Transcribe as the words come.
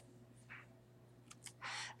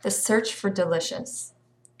The Search for Delicious,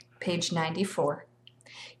 page 94.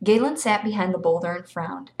 Galen sat behind the boulder and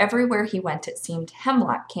frowned. Everywhere he went, it seemed,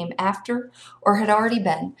 Hemlock came after or had already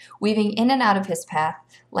been, weaving in and out of his path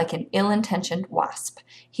like an ill-intentioned wasp.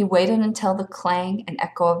 He waited until the clang and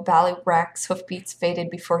echo of Ballywhack's hoofbeats faded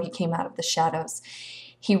before he came out of the shadows.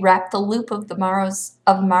 He wrapped the loop of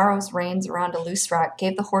Morrow's reins around a loose rock,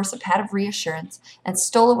 gave the horse a pat of reassurance, and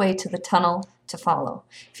stole away to the tunnel to follow.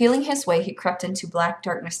 Feeling his way, he crept into black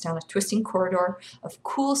darkness down a twisting corridor of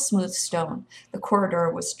cool, smooth stone. The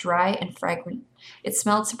corridor was dry and fragrant. It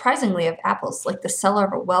smelled surprisingly of apples, like the cellar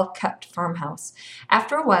of a well-kept farmhouse.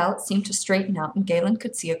 After a while, it seemed to straighten out, and Galen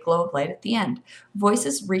could see a glow of light at the end.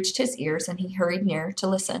 Voices reached his ears, and he hurried nearer to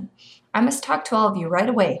listen. "I must talk to all of you right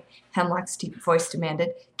away," Hemlock's deep voice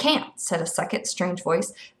demanded. "Can't," said a second strange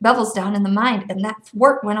voice. "Bevel's down in the mine, and that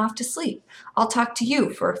Wirt went off to sleep. I'll talk to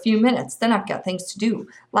you for a few minutes, then I've got things to do.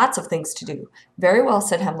 Lots of things to do." "Very well,"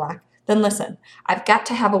 said Hemlock. "Then listen. I've got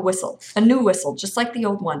to have a whistle. A new whistle, just like the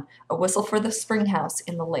old one. A whistle for the spring house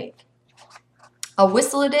in the lake." "A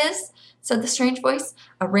whistle it is?" said the strange voice.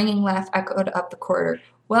 A ringing laugh echoed up the corridor.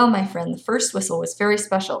 "Well, my friend, the first whistle was very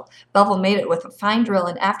special. Bevel made it with a fine drill,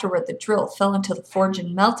 and afterward the drill fell into the forge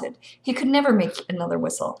and melted. He could never make another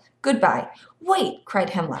whistle. Goodbye." "Wait!"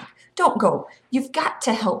 cried Hemlock. "Don't go. You've got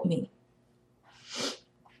to help me.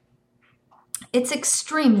 It's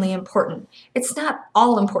extremely important." "It's not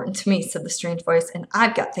all important to me," said the strange voice, "and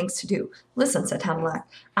I've got things to do." "Listen," said Hemlock.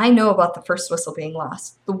 "I know about the first whistle being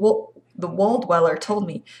lost. The Wold-Dweller told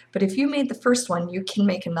me, but if you made the first one, you can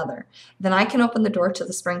make another. Then I can open the door to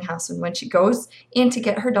the spring house, and when she goes in to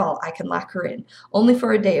get her doll, I can lock her in, only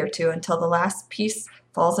for a day or two, until the last piece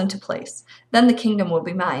falls into place. Then the kingdom will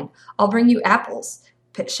be mine. I'll bring you apples,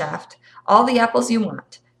 Pitshaft, all the apples you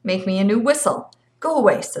want. Make me a new whistle." "Go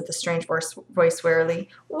away," said the strange voice wearily.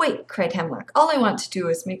 "Wait," cried Hemlock. "All I want to do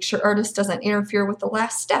is make sure Artis doesn't interfere with the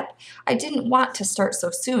last step. I didn't want to start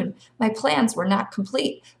so soon. My plans were not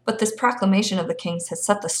complete, but this proclamation of the king's has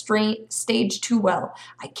set the stage too well.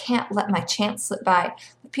 I can't let my chance slip by.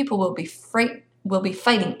 The people will be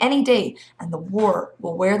fighting any day, and the war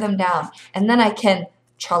will wear them down. And then I can—"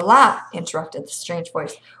 "Tra-la!" interrupted the strange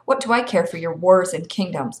voice. "What do I care for your wars and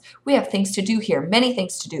kingdoms? We have things to do here, many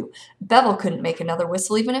things to do. Bevel couldn't make another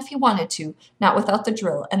whistle even if he wanted to, not without the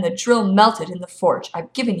drill, and the drill melted in the forge.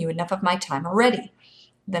 I've given you enough of my time already."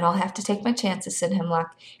 "Then I'll have to take my chances," said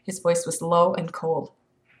Hemlock. His voice was low and cold.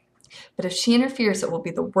 "But if she interferes, it will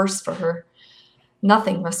be the worse for her.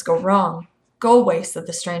 Nothing must go wrong." "Go away," said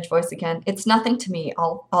the strange voice again. "It's nothing to me,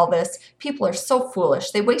 all this. People are so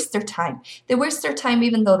foolish. They waste their time. They waste their time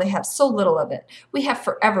even though they have so little of it. We have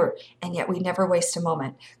forever, and yet we never waste a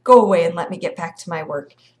moment. Go away and let me get back to my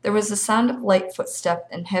work." There was a sound of light footstep,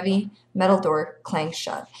 and heavy metal door clanged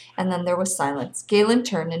shut, and then there was silence. Galen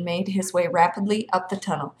turned and made his way rapidly up the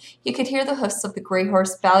tunnel. He could hear the hoofs of the gray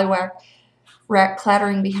horse Ballywhack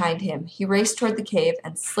clattering behind him. He raced toward the cave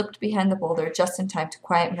and slipped behind the boulder just in time to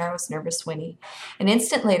quiet Merrow's nervous whinny. An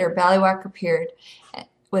instant later, Ballywhack appeared.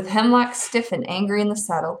 With Hemlock stiff and angry in the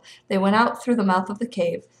saddle, they went out through the mouth of the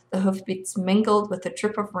cave. The hoofbeats mingled with the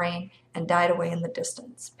drip of rain and died away in the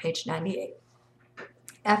distance. Page 98.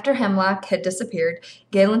 After Hemlock had disappeared,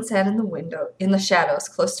 Galen sat in the shadows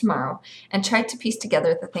close to Morrow, and tried to piece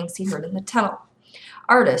together the things he heard in the tunnel.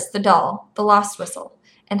 Artis, the doll, the lost whistle,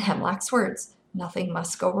 and Hemlock's words. Nothing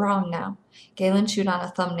must go wrong now. Galen chewed on a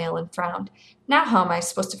thumbnail and frowned. "Now how am I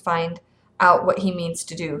supposed to find out what he means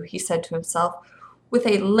to do?" he said to himself. "With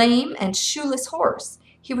a lame and shoeless horse."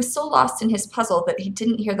 He was so lost in his puzzle that he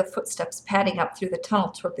didn't hear the footsteps padding up through the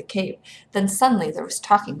tunnel toward the cave. Then suddenly there was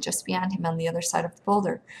talking just beyond him on the other side of the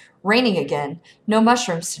boulder. "Raining again. No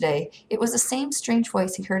mushrooms today." It was the same strange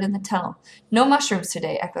voice he heard in the tunnel. "No mushrooms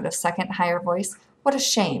today," echoed a second, higher voice. "What a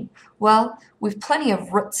shame. Well, we've plenty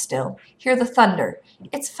of roots still. Hear the thunder."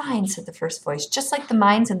 "It's fine," said the first voice, "just like the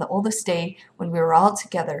mines in the oldest day when we were all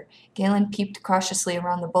together." Galen peeped cautiously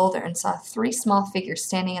around the boulder and saw 3 small figures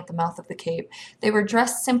standing at the mouth of the cave. They were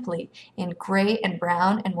dressed simply in gray and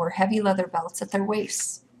brown and wore heavy leather belts at their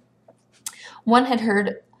waists. One had a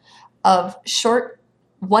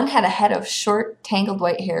head of short, tangled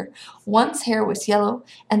white hair. One's hair was yellow,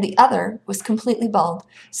 and the other was completely bald.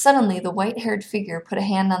 Suddenly, the white-haired figure put a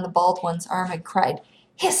hand on the bald one's arm and cried,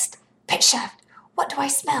 "Hist! Pitshaft! What do I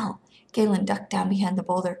smell?" Galen ducked down behind the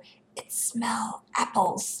boulder. "It smell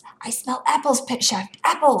apples. I smell apples, Pitshaft.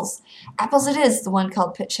 Apples!" "Apples it is," the one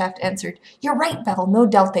called Pitshaft answered. "You're right, Bevel. No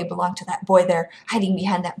doubt they belong to that boy there, hiding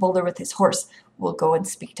behind that boulder with his horse. will go and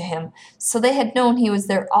speak to him. So they had known he was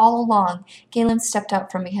there all along. Galen stepped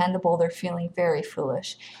out from behind the boulder, feeling very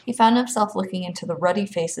foolish. He found himself looking into the ruddy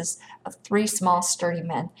faces of three small, sturdy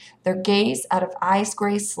men. Their gaze, out of eyes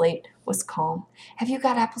gray slate, was calm. "Have you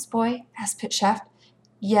got apples, boy?" asked Pitchaft.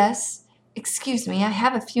 "Yes. Excuse me, I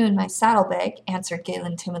have a few in my saddlebag," answered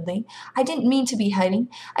Galen timidly. "I didn't mean to be hiding.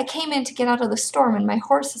 I came in to get out of the storm, and my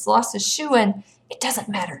horse has lost his shoe, and—" "It doesn't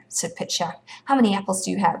matter," said Pitchaft. "How many apples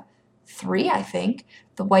do you have?" "3, I think."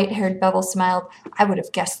 The white-haired Bevel smiled. "I would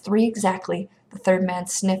have guessed 3 exactly." The third man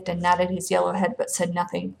sniffed and nodded his yellow head, but said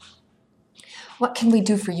nothing. "What can we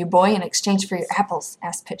do for you, boy, in exchange for your apples?"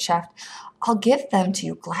 asked Pitchaft. "I'll give them to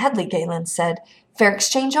you gladly," Galen said. "Fair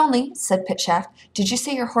exchange only," said Pitchaft. "Did you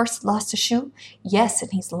say your horse lost a shoe?" "Yes,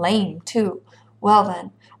 and he's lame, too." "Well,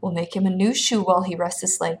 then, we'll make him a new shoe while he rests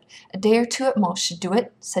his leg. A day or 2 at most should do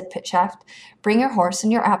it," said Pitchaft. "Bring your horse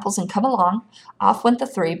and your apples and come along." Off went the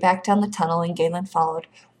 3, back down the tunnel, and Galen followed,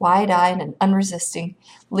 wide-eyed and unresisting,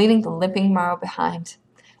 leaving the limping Morrow behind.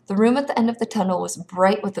 The room at the end of the tunnel was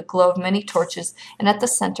bright with the glow of many torches, and at the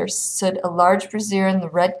center stood a large brazier in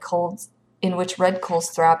which red coals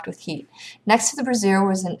throbbed with heat. Next to the brazier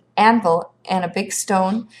was an anvil and a big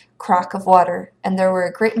stone crock of water, and there were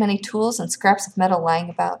a great many tools and scraps of metal lying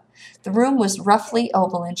about. The room was roughly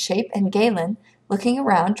oval in shape, and Galen, looking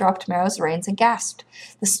around, dropped Merrow's reins and gasped.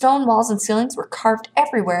 The stone walls and ceilings were carved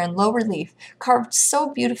everywhere in low relief, carved so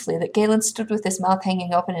beautifully that Galen stood with his mouth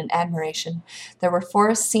hanging open in admiration. There were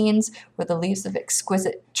forest scenes where the leaves of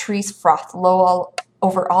exquisite trees frothed low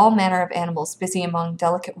over all manner of animals busy among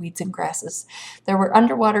delicate weeds and grasses. There were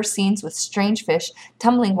underwater scenes with strange fish,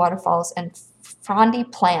 tumbling waterfalls, and frondy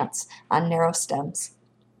plants on narrow stems.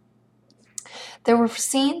 There were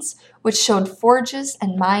scenes which showed forges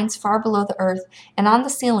and mines far below the earth, and on the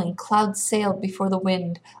ceiling clouds sailed before the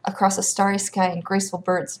wind across a starry sky, and graceful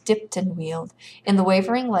birds dipped and wheeled. In the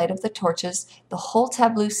wavering light of the torches, the whole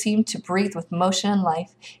tableau seemed to breathe with motion and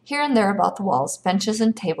life. Here and there about the walls, benches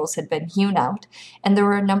and tables had been hewn out, and there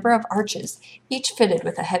were a number of arches, each fitted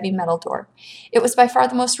with a heavy metal door. It was by far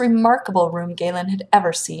the most remarkable room Galen had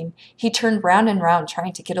ever seen. He turned round and round,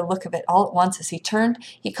 trying to get a look of it. All at once, as he turned,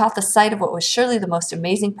 he caught the sight of what was surely the most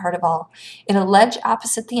amazing part of all. In a ledge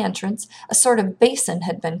opposite the entrance, a sort of basin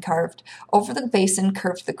had been carved. Over the basin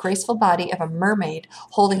curved the graceful body of a mermaid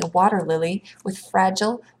holding a water lily with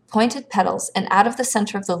fragile, pointed petals, and out of the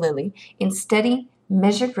center of the lily, in steady,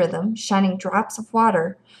 measured rhythm, shining drops of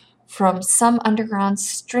water from some underground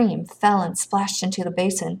stream fell and splashed into the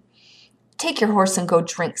basin. "Take your horse and go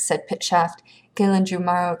drink," said Pitchaft. Galen drew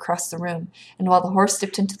Morrow across the room, and while the horse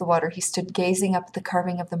dipped into the water, he stood gazing up at the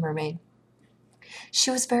carving of the mermaid.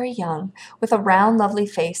 She was very young, with a round, lovely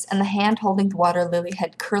face, and the hand holding the water lily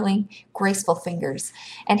had curling, graceful fingers,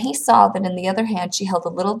 and he saw that in the other hand she held a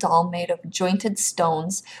little doll made of jointed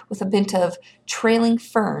stones with a bit of trailing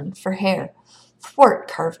fern for hair. "Thwart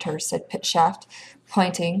carved her," said Pitchaft,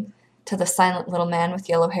 pointing to the silent little man with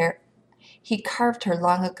yellow hair. "He carved her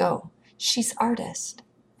long ago. She's artist."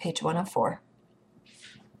 Page 104.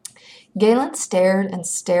 Galen stared and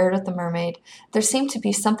stared at the mermaid. There seemed to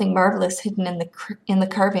be something marvelous hidden in the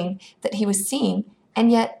carving that he was seeing,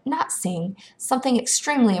 and yet not seeing, something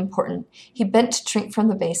extremely important. He bent to drink from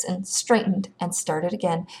the basin, straightened, and started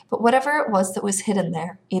again, but whatever it was that was hidden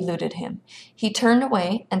there eluded him. He turned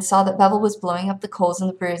away and saw that Bevel was blowing up the coals in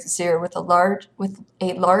the brazier with a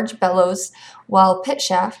large bellows, while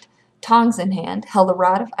Pitchaft, tongs in hand, held a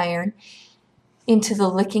rod of iron into the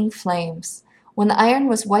licking flames. When the iron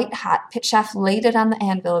was white hot, Pitchaft laid it on the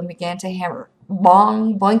anvil and began to hammer.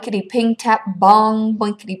 Bong, boinkety ping tap, bong,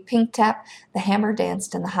 boinkety ping tap. The hammer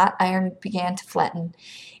danced, and the hot iron began to flatten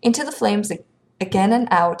into the flames again and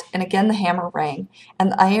out, and again the hammer rang,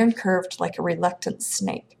 and the iron curved like a reluctant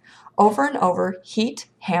snake. Over and over, heat,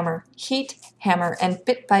 hammer, and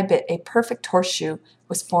bit by bit a perfect horseshoe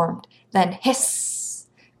was formed. Then hiss!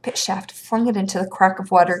 Pitchaft flung it into the crock of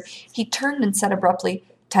water. He turned and said abruptly,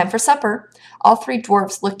 "Time for supper." All 3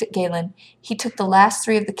 dwarfs looked at Galen. He took the last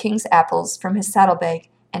 3 of the king's apples from his saddlebag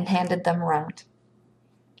and handed them round.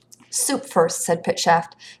 "Soup first," said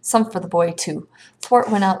Pitchaft. "Some for the boy, too." Thwart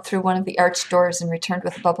went out through one of the arched doors and returned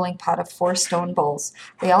with a bubbling pot of 4 stone bowls.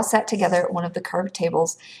 They all sat together at one of the carved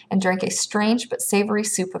tables and drank a strange but savory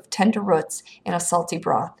soup of tender roots in a salty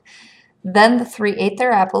broth. Then the 3 ate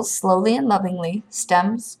their apples slowly and lovingly,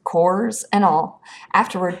 stems, cores, and all.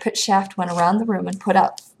 Afterward, Pitchaft went around the room and put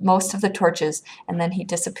out most of the torches, and then he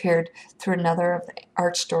disappeared through another of the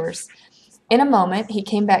arched doors. In a moment, he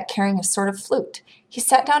came back carrying a sort of flute. He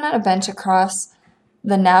sat down on a bench across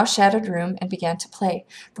the now shattered room and began to play.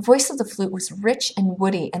 The voice of the flute was rich and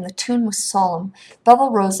woody, and the tune was solemn.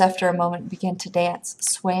 Bevel rose after a moment and began to dance,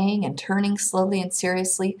 swaying and turning slowly and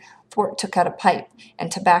seriously. Thwart took out a pipe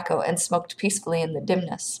and tobacco and smoked peacefully in the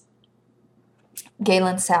dimness.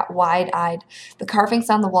 Galen sat wide-eyed. The carvings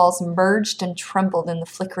on the walls merged and trembled in the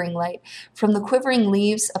flickering light. From the quivering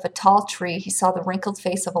leaves of a tall tree he saw the wrinkled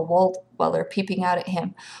face of a wold dweller peeping out at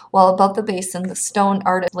him, while above the basin the stone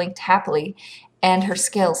artist blinked happily, and her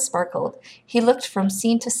scales sparkled. He looked from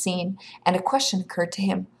scene to scene, and a question occurred to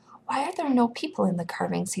him. "Why are there no people in the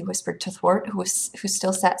carvings?" he whispered to Thwart, who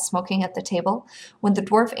still sat smoking at the table. When the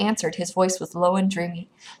dwarf answered, his voice was low and dreamy.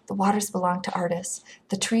 "The waters belong to artists,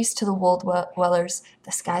 the trees to the wold dwellers,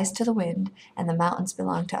 the skies to the wind, and the mountains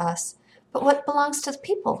belong to us." "But what belongs to the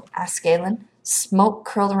people?" asked Galen. Smoke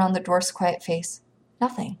curled around the dwarf's quiet face.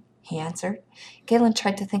 "Nothing," he answered. Galen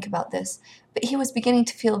tried to think about this, but he was beginning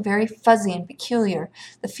to feel very fuzzy and peculiar.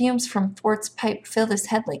 The fumes from Thwart's pipe filled his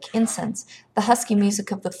head like incense. The husky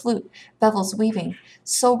music of the flute, Bevel's weaving,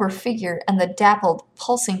 sober figure, and the dappled,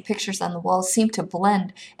 pulsing pictures on the walls seemed to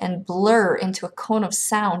blend and blur into a cone of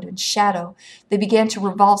sound and shadow. They began to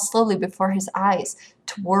revolve slowly before his eyes,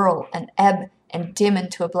 to whirl and ebb and dim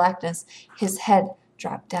into a blackness. His head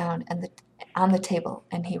dropped down on the table,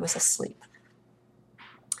 and he was asleep.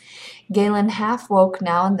 Galen half woke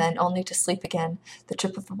now and then, only to sleep again. The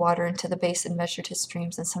drip of the water into the basin measured his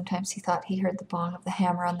streams, and sometimes he thought he heard the bong of the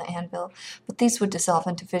hammer on the anvil, but these would dissolve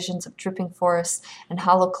into visions of dripping forests and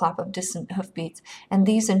hollow clop of distant hoofbeats, and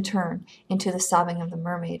these in turn into the sobbing of the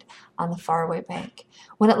mermaid on the faraway bank.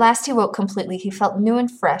 When at last he woke completely, he felt new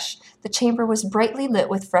and fresh. The chamber was brightly lit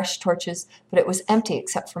with fresh torches, but it was empty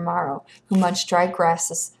except for Morrow, who munched dry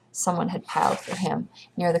grasses someone had piled for him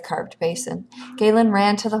near the carved basin. Galen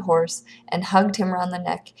ran to the horse and hugged him round the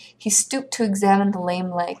neck. He stooped to examine the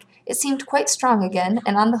lame leg. It seemed quite strong again,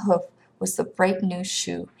 and on the hoof was the bright new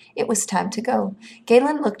shoe. It was time to go.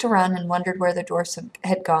 Galen looked around and wondered where the dwarfs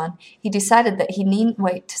had gone. He decided that he needn't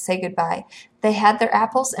wait to say goodbye. They had their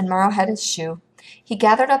apples, and Morrow had his shoe. He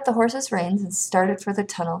gathered up the horse's reins and started for the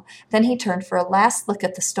tunnel. Then he turned for a last look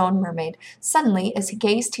at the stone mermaid. Suddenly, as he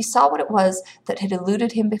gazed, he saw what it was that had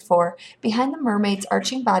eluded him before. Behind the mermaid's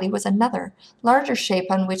arching body was another, larger shape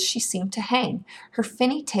on which she seemed to hang, her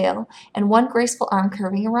finny tail and one graceful arm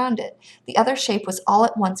curving around it. The other shape was all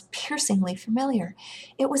at once piercingly familiar.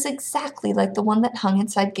 It was exactly like the one that hung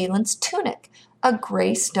inside Galen's tunic, a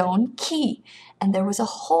gray stone key. And there was a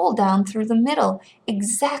hole down through the middle.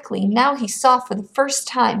 Exactly, now he saw for the first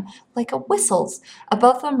time, like a whistle's.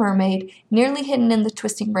 Above the mermaid, nearly hidden in the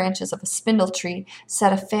twisting branches of a spindle tree,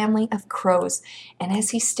 sat a family of crows. And as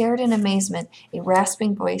he stared in amazement, a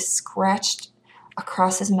rasping voice scratched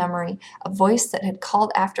across his memory, a voice that had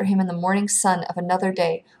called after him in the morning sun of another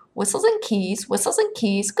day. Whistles and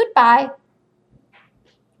keys, goodbye.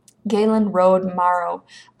 Galen rode Morrow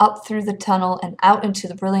up through the tunnel and out into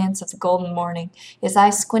the brilliance of the golden morning. His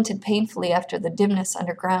eyes squinted painfully after the dimness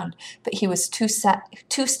underground, but he was too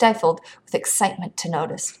stifled with excitement to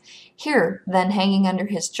notice. Here, then, hanging under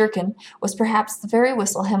his jerkin, was perhaps the very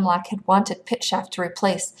whistle Hemlock had wanted Pitshaft to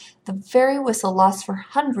replace, the very whistle lost for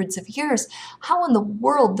hundreds of years. How in the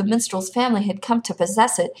world the minstrel's family had come to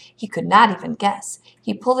possess it, he could not even guess.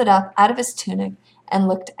 He pulled it up out of his tunic and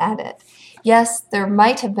looked at it. Yes, there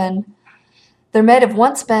might have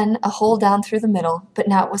once been a hole down through the middle, but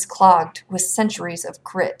now it was clogged with centuries of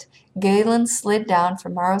grit. Galen slid down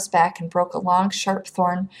from Morrow's back and broke a long, sharp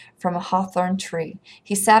thorn from a hawthorn tree.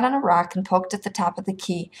 He sat on a rock and poked at the top of the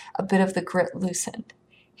key. A bit of the grit loosened.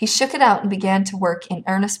 He shook it out and began to work in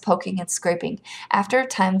earnest poking and scraping. After a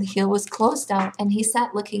time the heel was closed down, and he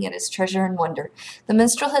sat looking at his treasure in wonder. The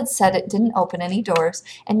minstrel had said it didn't open any doors,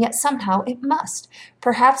 and yet somehow it must.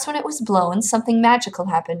 Perhaps when it was blown, something magical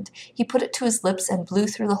happened. He put it to his lips and blew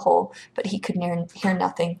through the hole, but he could hear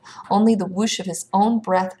nothing, only the whoosh of his own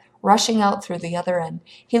breath rushing out through the other end.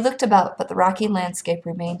 He looked about, but the rocky landscape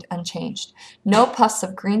remained unchanged. No puffs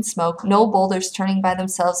of green smoke, no boulders turning by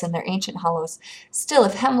themselves in their ancient hollows. Still,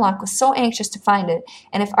 if Hemlock was so anxious to find it,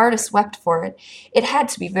 and if artists wept for it, it had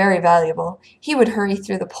to be very valuable. He would hurry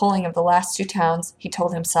through the polling of the last 2 towns, he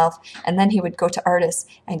told himself, and then he would go to Artis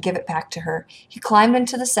and give it back to her. He climbed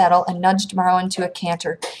into the saddle and nudged Morrow into a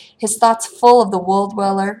canter, his thoughts full of the wold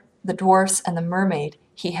dweller, the dwarfs, and the mermaid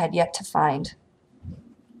he had yet to find.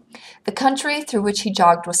 The country through which he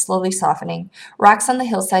jogged was slowly softening. Rocks on the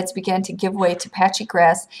hillsides began to give way to patchy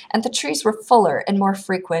grass, and the trees were fuller and more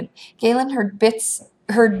frequent. Galen heard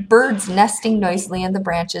birds nesting noisily in the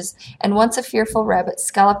branches, and once a fearful rabbit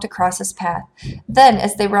scalloped across his path. Then,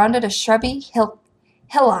 as they rounded a shrubby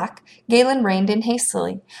hillock, Galen reined in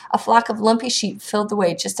hastily. A flock of lumpy sheep filled the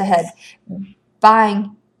way just ahead,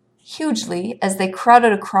 baaing hugely as they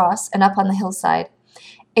crowded across and up on the hillside.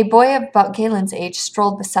 A boy of about Galen's age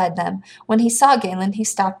strolled beside them. When he saw Galen, he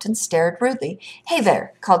stopped and stared rudely. "Hey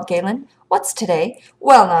there," called Galen. "What's today?"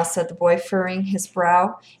 "Well now," said the boy, furrowing his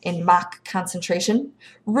brow in mock concentration.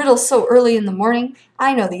 "Riddle so early in the morning.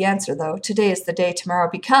 I know the answer, though. Today is the day tomorrow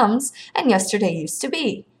becomes, and yesterday used to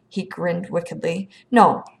be." He grinned wickedly.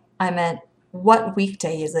 "No, I meant, what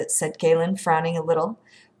weekday is it?" said Galen, frowning a little.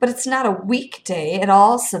 "But it's not a weekday at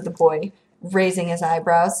all," said the boy, raising his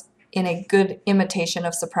eyebrows in a good imitation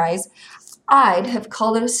of surprise. "I'd have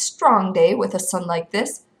called it a strong day with a sun like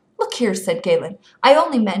this." "Look here," said Galen, "I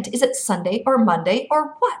only meant, is it Sunday or Monday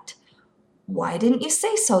or what?" "Why didn't you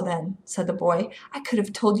say so then?" said the boy. "I could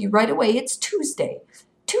have told you right away it's Tuesday."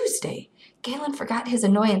 Tuesday! Galen forgot his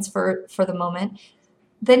annoyance for the moment.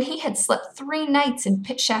 Then he had slept 3 nights in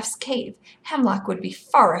Pitshaft's cave. Hemlock would be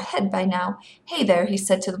far ahead by now. "Hey there," he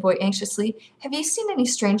said to the boy anxiously. "Have you seen any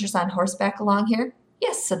strangers on horseback along here?"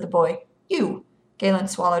 "Yes," said the boy. "You." Galen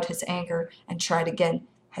swallowed his anger and tried again.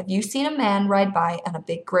 "Have you seen a man ride by on a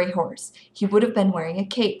big gray horse? He would have been wearing a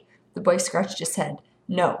cape." The boy scratched his head.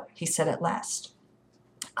 "No," he said at last.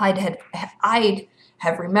 I'd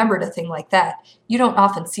have remembered a thing like that. You don't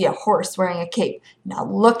often see a horse wearing a cape." "Now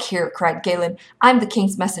look here," cried Galen. "I'm the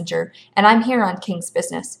king's messenger, and I'm here on king's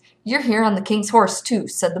business." "You're here on the king's horse, too,"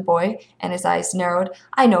 said the boy, and his eyes narrowed.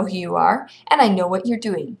 "I know who you are, and I know what you're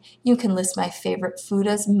doing. You can list my favorite food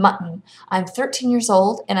as mutton. I'm 13 years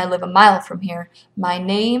old, and I live a mile from here. My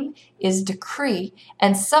name is Decree,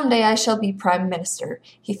 and someday I shall be prime minister."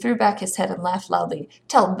 He threw back his head and laughed loudly.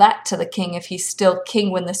 "Tell that to the king if he's still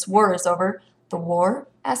king when this war is over." "The war?"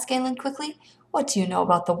 asked Galen quickly. "What do you know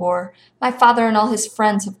about the war?" "My father and all his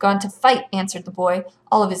friends have gone to fight," answered the boy.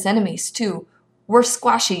 "All of his enemies, too. We're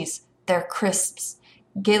squashies. They're crisps."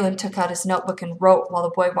 Galen took out his notebook and wrote while the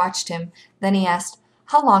boy watched him. Then he asked,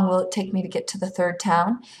 "How long will it take me to get to the 3rd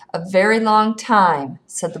town?" "A very long time,"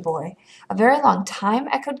 said the boy. "A very long time?"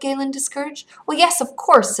 echoed Galen, discouraged. "Well, yes, of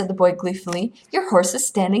course," said the boy gleefully. "Your horse is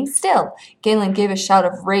standing still." Galen gave a shout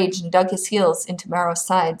of rage and dug his heels into Maro's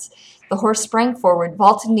sides. The horse sprang forward,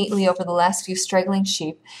 vaulted neatly over the last few straggling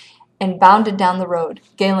sheep, and bounded down the road.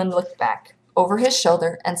 Galen looked back over his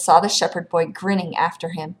shoulder and saw the shepherd boy grinning after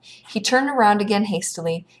him. He turned around again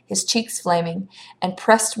hastily, his cheeks flaming, and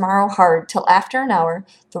pressed Maro hard till after an hour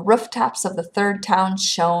the rooftops of the 3rd town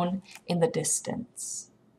shone in the distance.